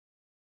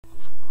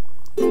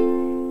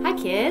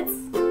kids.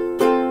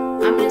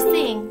 I'm gonna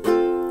sing.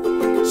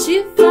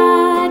 Shoot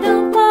fly,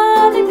 don't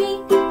bother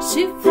me.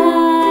 Shoot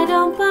fly,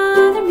 don't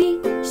bother me.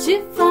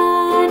 Shoot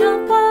fly,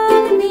 don't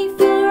bother me,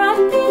 for I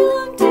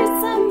belong to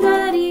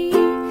somebody.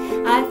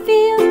 I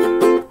feel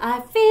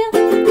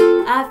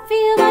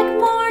like a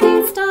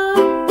morning star.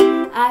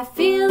 I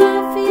feel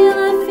like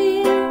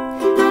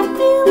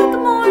a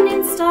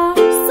morning star.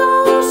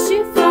 So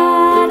shoot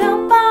fly,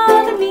 don't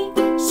bother me.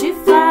 Shoot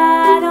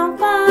fly, don't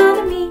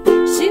bother me.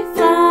 Shoot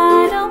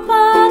fly, don't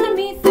bother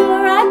me, for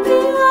I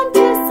belong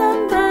to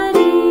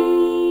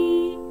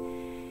somebody.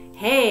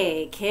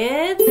 Hey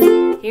kids,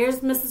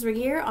 here's Mrs.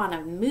 Regier on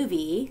a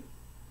movie.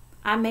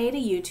 I made a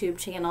YouTube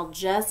channel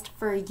just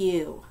for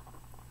you.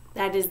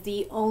 That is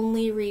the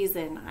only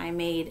reason I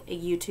made a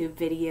YouTube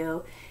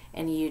video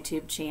and a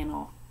YouTube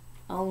channel.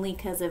 Only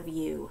because of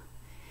you.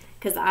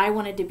 Because I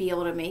wanted to be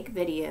able to make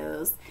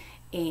videos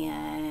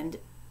and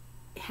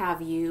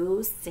have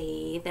you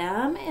say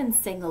them and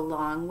sing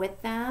along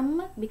with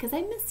them, because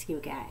I miss you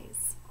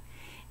guys.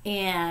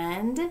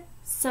 And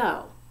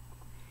so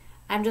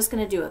I'm just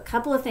going to do a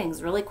couple of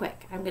things really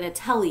quick. I'm going to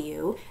tell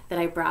you that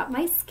I brought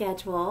my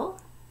schedule,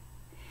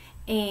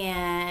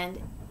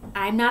 and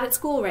I'm not at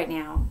school right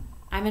now.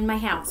 I'm in my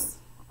house.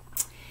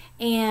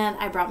 And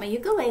I brought my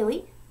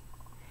ukulele,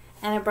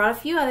 and I brought a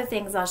few other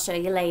things I'll show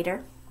you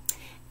later.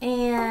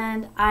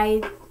 And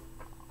I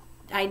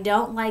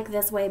don't like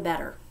this way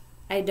better.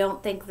 I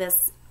don't think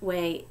this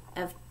way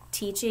of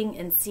teaching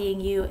and seeing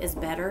you is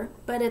better,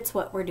 but it's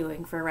what we're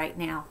doing for right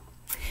now.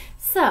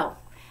 So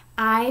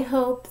I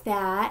hope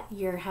that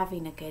you're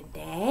having a good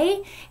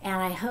day,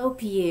 and I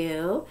hope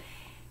you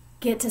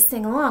get to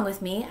sing along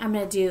with me. I'm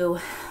going to do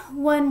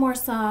one more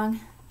song.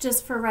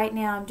 Just for right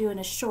now, I'm doing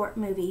a short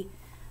movie.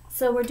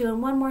 So we're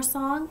doing one more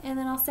song, and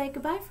then I'll say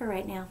goodbye for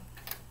right now.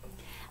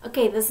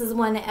 Okay, this is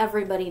one that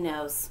everybody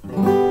knows.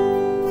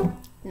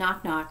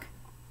 Knock, knock.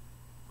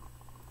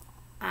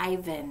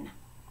 Ivan.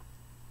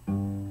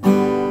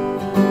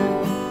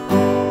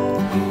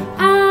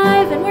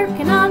 I've been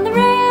working on the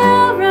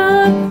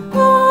railroad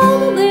all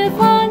the live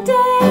long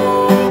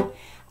day.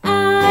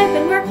 I've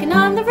been working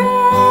on the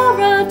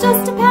railroad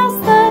just to pass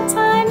the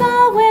time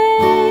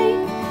away.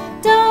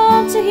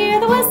 Don't you hear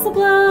the whistle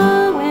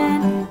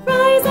blowing?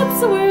 Rise up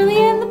so early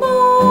in the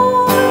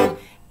morn.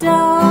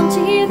 Don't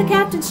you hear the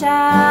captain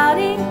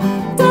shouting?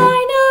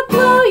 Dinah,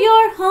 blow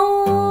your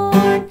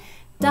horn.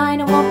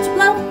 Dinah, won't you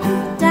blow?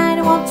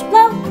 Dinah, won't you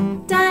blow?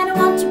 Dinah,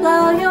 won't you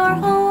blow your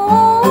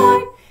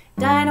horn?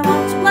 Dinah,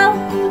 won't you blow?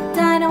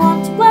 Dinah,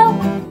 won't you blow?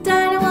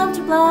 Dinah, won't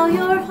you blow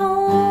your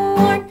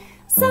horn?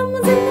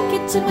 Someone's in the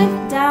kitchen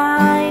with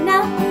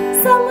Dinah.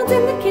 Someone's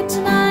in the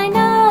kitchen, I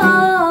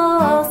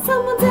know.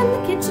 Someone's in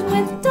the kitchen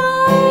with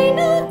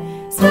Dinah,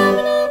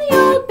 strumming on the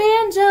old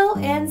banjo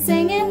and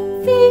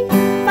singing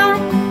fee-fi,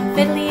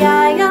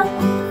 fiddly-I-O,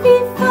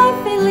 fee-fi,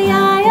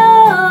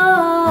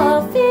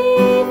 fiddly-I-O,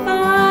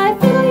 fee-fi,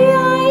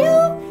 fiddly-I-O,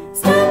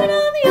 strumming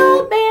on the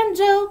old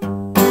banjo.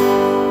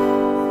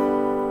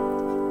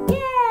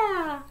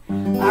 Yeah!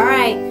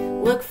 Alright,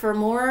 look for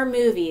more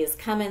movies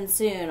coming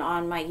soon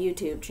on my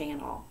YouTube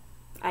channel.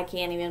 I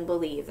can't even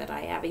believe that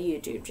I have a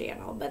YouTube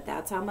channel, but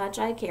that's how much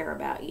I care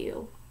about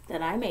you,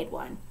 that I made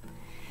one.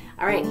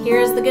 Alright,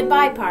 here's the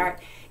goodbye part.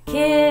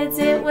 Kids,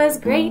 it was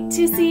great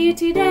to see you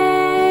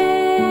today.